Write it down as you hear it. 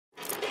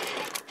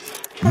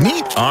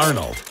Meet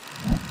Arnold.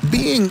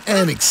 Being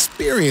an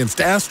experienced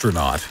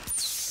astronaut,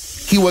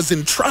 he was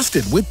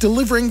entrusted with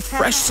delivering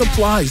fresh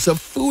supplies of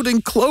food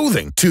and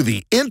clothing to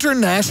the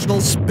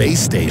International Space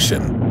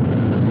Station.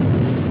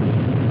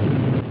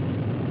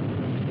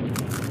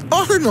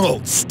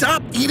 Arnold,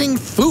 stop eating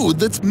food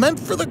that's meant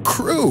for the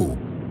crew.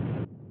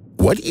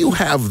 What do you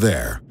have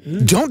there?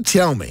 Don't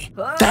tell me.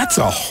 That's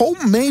a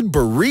homemade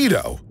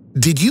burrito.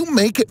 Did you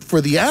make it for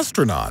the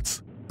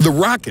astronauts? The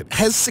rocket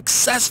has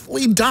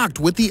successfully docked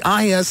with the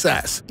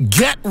ISS.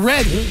 Get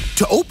ready.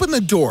 To open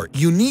the door,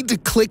 you need to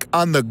click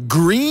on the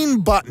green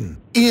button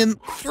in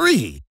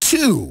 3,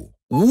 2,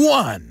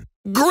 1.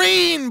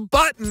 Green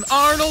button,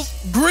 Arnold,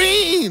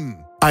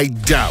 green! I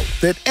doubt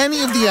that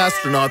any of the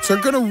astronauts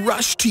are going to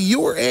rush to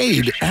your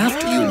aid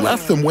after you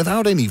left them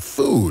without any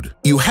food.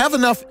 You have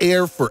enough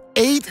air for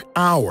 8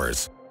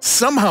 hours.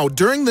 Somehow,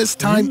 during this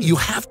time, you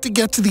have to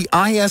get to the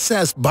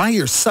ISS by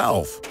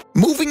yourself.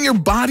 Moving your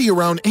body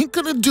around ain't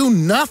gonna do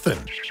nothing.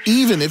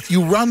 Even if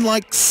you run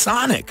like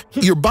Sonic,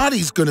 your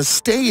body's gonna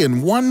stay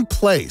in one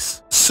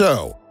place.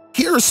 So,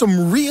 here are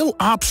some real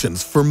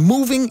options for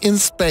moving in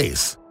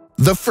space.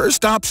 The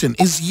first option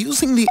is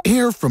using the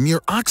air from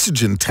your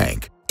oxygen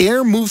tank.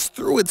 Air moves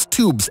through its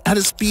tubes at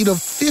a speed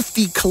of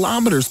 50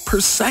 kilometers per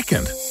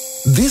second.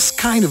 This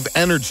kind of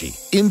energy,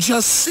 in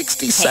just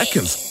 60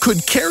 seconds,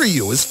 could carry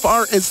you as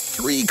far as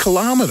 3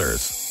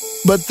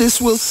 kilometers. But this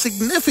will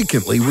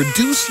significantly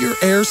reduce your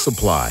air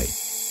supply.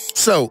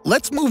 So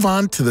let's move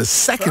on to the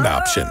second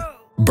option,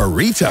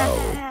 burrito.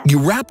 You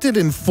wrapped it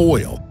in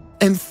foil,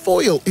 and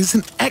foil is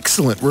an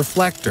excellent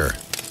reflector.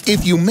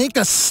 If you make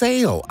a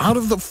sail out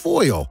of the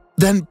foil,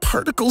 then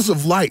particles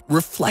of light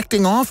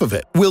reflecting off of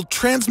it will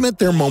transmit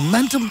their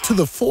momentum to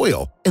the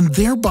foil and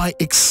thereby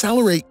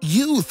accelerate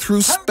you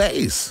through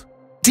space.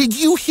 Did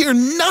you hear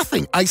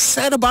nothing I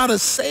said about a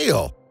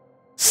sail?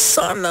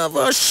 Son of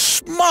a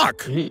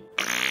schmuck!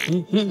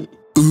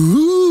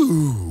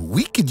 Ooh,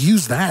 we could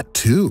use that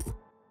too.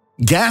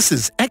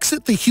 Gases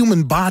exit the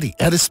human body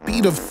at a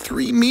speed of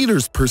 3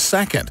 meters per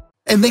second,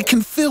 and they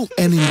can fill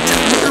an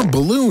entire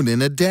balloon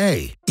in a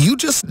day. You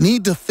just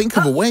need to think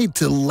of a way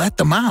to let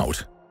them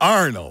out.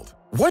 Arnold,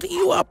 what are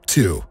you up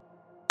to?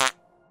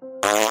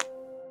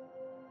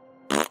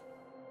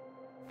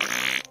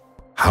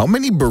 How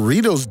many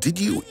burritos did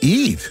you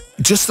eat?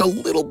 Just a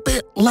little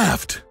bit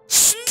left.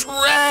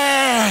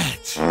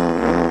 Stretch!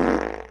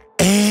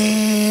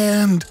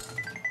 And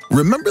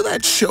remember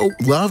that show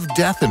Love,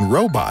 Death, and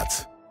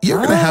Robots?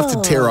 You're gonna have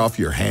to tear off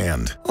your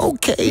hand,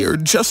 okay, or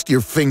just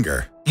your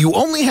finger. You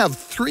only have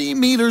 3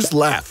 meters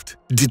left.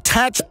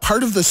 Detach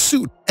part of the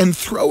suit and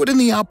throw it in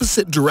the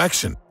opposite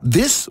direction.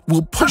 This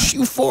will push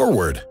you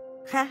forward.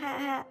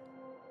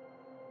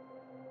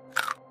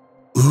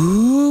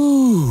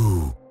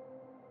 Ooh.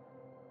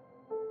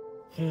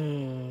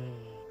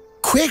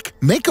 Quick,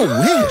 make a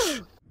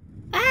wish.